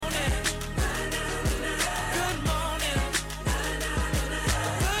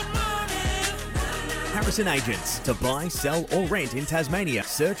Harrison Agents. To buy, sell or rent in Tasmania,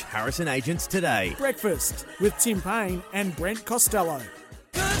 search Harrison Agents today. Breakfast with Tim Payne and Brent Costello.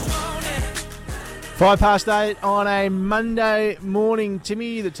 8:05 on a Monday morning.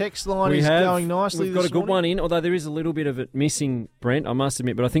 Timmy, the text line is going nicely. We've got a good one in, although there is a little bit of it missing, Brent, I must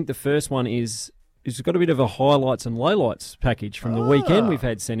admit. But I think the first one is got a bit of a highlights and lowlights package from the weekend we've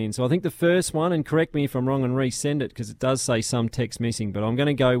had sent in. So I think the first one, and correct me if I'm wrong and resend it because it does say some text missing, but I'm going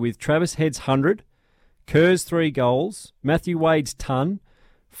to go with Travis Head's 100, Kerr's 3 goals, Matthew Wade's ton,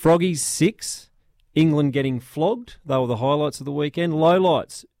 Froggy's 6, England getting flogged. They were the highlights of the weekend.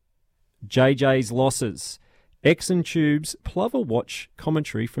 Lowlights, JJ's losses, X and Tube's Plover Watch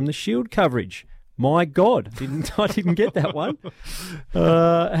commentary from the Shield coverage. My God, I didn't get that one.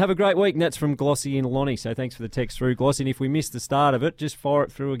 Have a great week. And that's from Glossy and Lonnie. So thanks for the text through, Glossy. And if we missed the start of it, just fire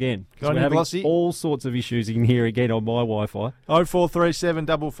it through again. We're having Glossy. All sorts of issues in here again on my Wi-Fi. 0437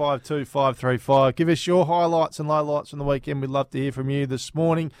 552 535. Give us your highlights and lowlights from the weekend. We'd love to hear from you this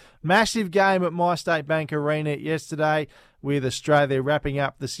morning. Massive game at My State Bank Arena yesterday, with Australia wrapping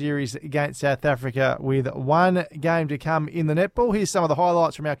up the series against South Africa with one game to come in the netball. Here's some of the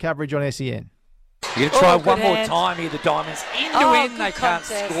highlights from our coverage on SEN. You're going to try one more time here, the Diamonds. End to end, they can't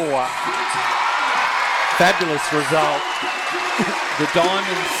score. Fabulous result. The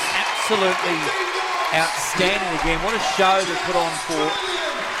Diamonds absolutely outstanding again. What a show they put on for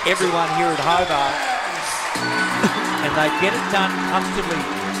everyone here at Hobart. And they get it done comfortably.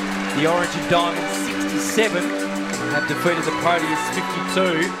 The Orange and Diamonds 67 have defeated the Proteas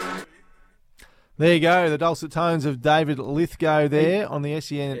 52. There you go, the dulcet tones of David Lithgow there on the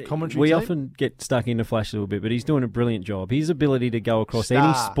SEN commentary We team. often get stuck in the flash a little bit, but he's doing a brilliant job. His ability to go across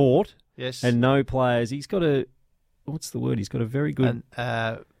any sport and know players. He's got a, what's the word? He's got a very good...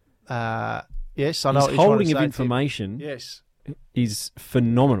 yes, I know his what you're holding of say, information yes, is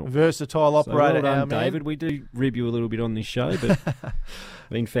phenomenal. Versatile operator, so well done, our man. David. We do rib you a little bit on this show, but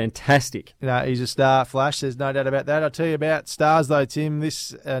been fantastic. He's a star, Flash. There's no doubt about that. I'll tell you about stars, though, Tim.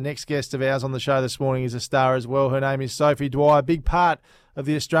 This next guest of ours on the show this morning is a star as well. Her name is Sophie Dwyer, big part of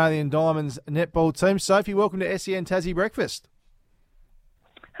the Australian Diamonds netball team. Sophie, welcome to SEN Tassie Breakfast.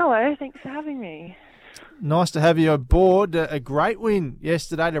 Hello, thanks for having me. Nice to have you aboard. A great win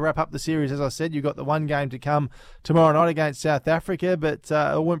yesterday to wrap up the series. As I said, you've got the one game to come tomorrow night against South Africa, but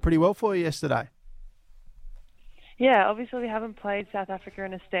it went pretty well for you yesterday. Yeah, obviously we haven't played South Africa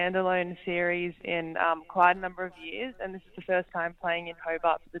in a standalone series in quite a number of years, and this is the first time playing in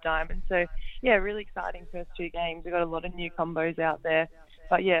Hobart for the Diamonds. So, yeah, really exciting first two games. We've got a lot of new combos out there.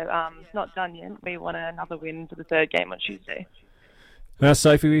 But, yeah, it's not done yet. We want another win for the third game on Tuesday. Now,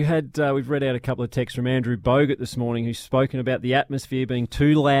 Sophie, we've read out a couple of texts from Andrew Bogut this morning, who's spoken about the atmosphere being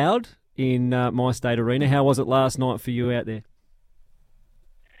too loud in My State Arena. How was it last night for you out there?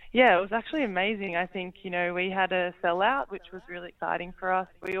 Yeah, it was actually amazing. I think, we had a sellout, which was really exciting for us.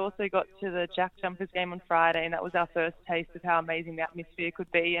 We also got to the Jack Jumpers game on Friday, and that was our first taste of how amazing the atmosphere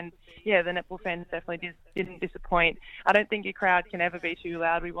could be. And, yeah, the netball fans definitely didn't disappoint. I don't think your crowd can ever be too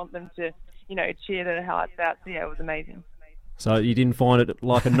loud. We want them to, cheer their hearts out. So, yeah, it was amazing. So you didn't find it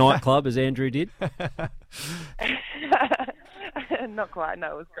like a nightclub as Andrew did? Not quite.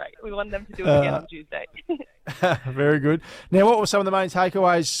 No, it was great. We want them to do it again on Tuesday. Very good. Now, what were some of the main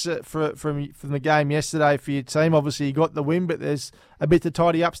takeaways from the game yesterday for your team? Obviously, you got the win, but there's a bit to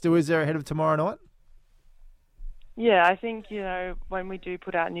tidy up still, is there, ahead of tomorrow night? Yeah, I think, when we do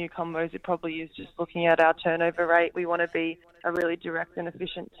put out new combos, it probably is just looking at our turnover rate. We want to be a really direct and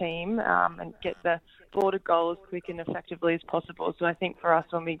efficient team and get the ball to goal as quick and effectively as possible. So I think for us,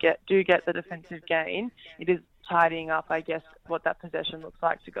 when we do get the defensive gain, it is tidying up, I guess, what that possession looks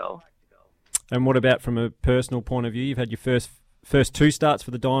like to goal. And what about from a personal point of view? You've had your first two starts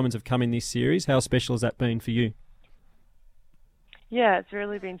for the Diamonds have come in this series. How special has that been for you? Yeah, it's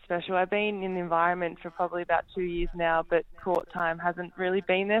really been special. I've been in the environment for probably about 2 years now, but court time hasn't really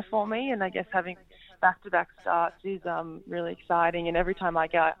been there for me. And I guess having back-to-back starts is really exciting. And every time I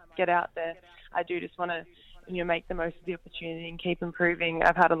get out there, I do just want to make the most of the opportunity and keep improving.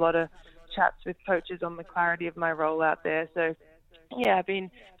 I've had a lot of chats with coaches on the clarity of my role out there. So, yeah, I've been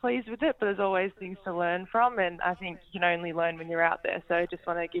pleased with it, but there's always things to learn from. And I think you can only learn when you're out there. So I just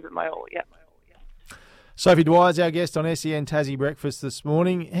want to give it my all, yeah. Sophie Dwyer's our guest on SEN Tassie Breakfast this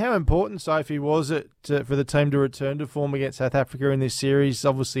morning. How important, Sophie, was it for the team to return to form against South Africa in this series,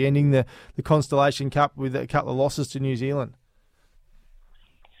 obviously ending the Constellation Cup with a couple of losses to New Zealand?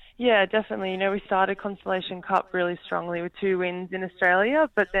 Yeah, definitely. We started Constellation Cup really strongly with 2 wins in Australia,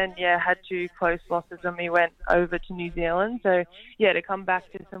 but then, had 2 close losses when we went over to New Zealand. So, to come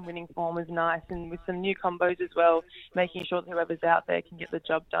back to some winning form was nice, and with some new combos as well, making sure that whoever's out there can get the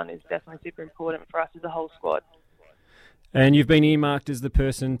job done is definitely super important for us as a whole squad. And you've been earmarked as the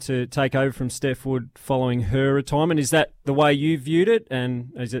person to take over from Steph Wood following her retirement. Is that the way you viewed it,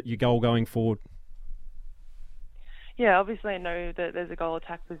 and is it your goal going forward? Yeah, obviously I know that there's a goal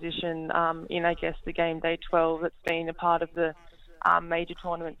attack position in, I guess, the game day 12 that's been a part of the major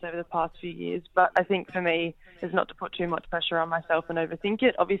tournaments over the past few years. But I think for me is not to put too much pressure on myself and overthink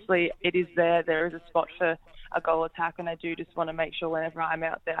it. Obviously it is there. There is a spot for a goal attack, and I do just want to make sure whenever I'm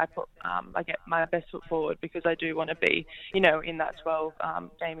out there I get my best foot forward, because I do want to be, in that 12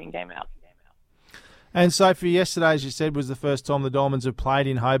 game in, game out. And Sophie, yesterday, as you said, was the first time the Diamonds have played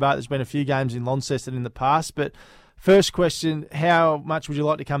in Hobart. There's been a few games in Launceston in the past, but first question, how much would you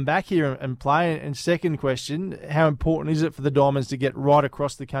like to come back here and play? And second question, how important is it for the Diamonds to get right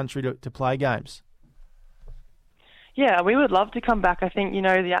across the country to play games? Yeah, we would love to come back. I think,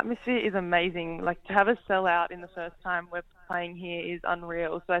 the atmosphere is amazing. Like, to have a sellout in the first time we're playing here is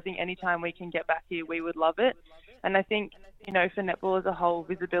unreal. So I think anytime we can get back here, we would love it. And I think, for netball as a whole,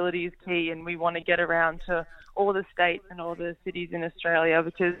 visibility is key, and we want to get around to all the states and all the cities in Australia,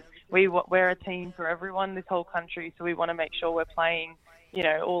 because we're a team for everyone, this whole country, so we want to make sure we're playing,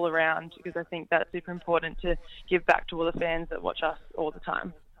 all around, because I think that's super important to give back to all the fans that watch us all the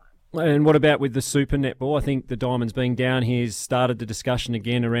time. And what about with the Super Netball? I think the Diamonds being down here has started the discussion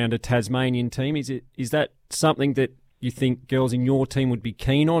again around a Tasmanian team. Is that something that you think girls in your team would be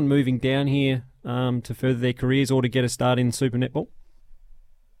keen on, moving down here to further their careers or to get a start in Super Netball?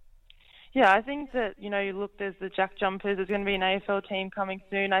 Yeah, I think that, you look, there's the Jack Jumpers. There's going to be an AFL team coming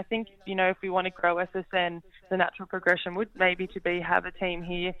soon. I think, if we want to grow SSN, the natural progression would maybe to have a team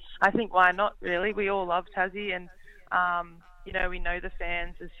here. I think why not, really? We all love Tassie, and, we know the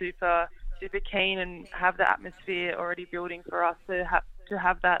fans are super, super keen and have the atmosphere already building for us to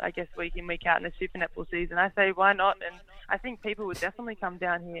have that, I guess, week in, week out in the Super Netball season. I say, why not? And I think people would definitely come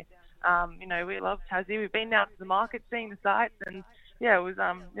down here. We love Tassie. We've been out to the market, seeing the sites, and yeah, it was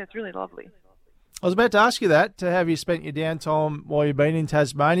it's really lovely. I was about to ask you that, to have you spent your downtime while you've been in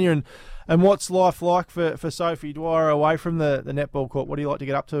Tasmania, and what's life like for Sophie Dwyer away from the netball court? What do you like to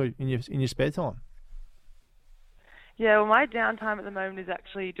get up to in your spare time? Yeah, well, my downtime at the moment is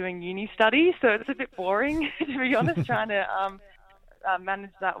actually doing uni study, so it's a bit boring, to be honest, trying to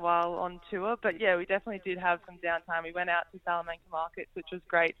manage that while on tour. But yeah, we definitely did have some downtime. We went out to Salamanca markets, which was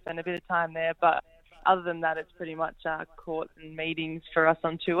great, spent a bit of time there, but other than that, it's pretty much courts and meetings for us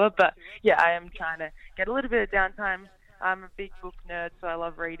on tour. But yeah, I am trying to get a little bit of downtime. I'm a big book nerd, so I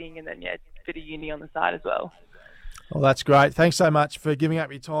love reading, and then, a bit of uni on the side as well. Well, that's great. Thanks so much for giving up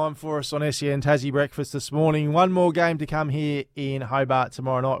your time for us on SEN Tassie Breakfast this morning. One more game to come here in Hobart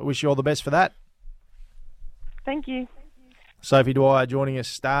tomorrow night. Wish you all the best for that. Thank you. Sophie Dwyer joining us,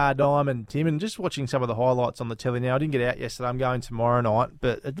 Star Diamond. Tim, and just watching some of the highlights on the telly now. I didn't get out yesterday. I'm going tomorrow night,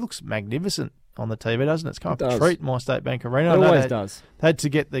 but it looks magnificent on the TV, doesn't it? It's kind of a treat, My State Bank Arena. It always does. They had to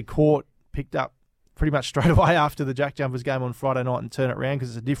get the court picked up pretty much straight away after the Jack Jumpers game on Friday night and turn it around, because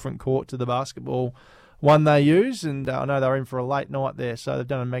it's a different court to the basketball one they use, and I know they're in for a late night there, so they've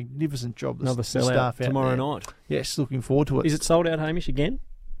done a magnificent job. Another sellout staff tomorrow night. Yes, looking forward to it. Is it sold out, Hamish, again?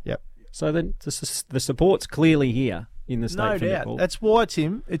 Yep. So then the support's clearly here in the state no for doubt. netball. That's why,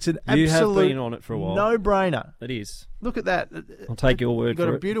 Tim, it's an you absolute have been on it for a while. No-brainer. It is. Look at that. I'll take your word You've for it.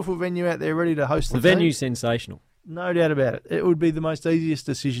 got a beautiful venue out there ready to host the venue's sensational. No doubt about it. It would be the most easiest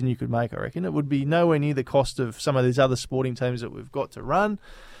decision you could make, I reckon. It would be nowhere near the cost of some of these other sporting teams that we've got to run.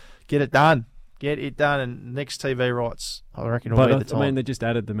 Get it done. Get it done, and next TV rights, I reckon, will be the time. I mean, they just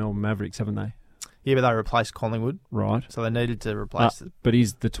added the Melbourne Mavericks, haven't they? Yeah, but they replaced Collingwood. Right. So they needed to replace it. But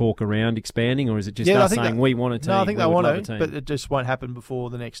is the talk around expanding, or is it just us saying we want a team? No, I think they want to, but it just won't happen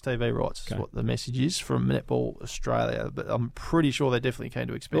before the next TV rights, is what the message is from Netball Australia. But I'm pretty sure they're definitely keen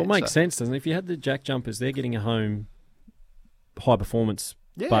to expand. Well, it makes sense, doesn't it? If you had the Jack Jumpers, they're getting a home high-performance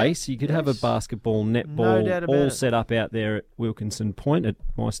base. You could have a basketball, netball, all set up out there at Wilkinson Point at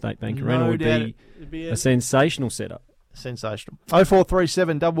My State Bank Arena. Would be a sensational setup. Sensational.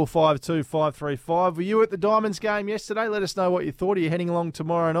 0437 552 535. Were you at the Diamonds game yesterday? Let us know what you thought. Are you heading along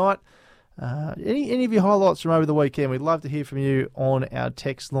tomorrow night? Any of your highlights from over the weekend? We'd love to hear from you on our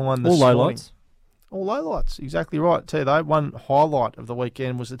text line this morning. All lowlights. All lowlights, exactly right too, though. One highlight of the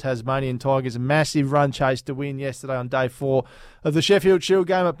weekend was the Tasmanian Tigers' massive run chase to win yesterday on day 4 of the Sheffield Shield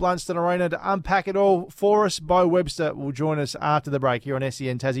game at Blunston Arena. To unpack it all for us, Bo Webster will join us after the break here on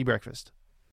SEN Tassie Breakfast.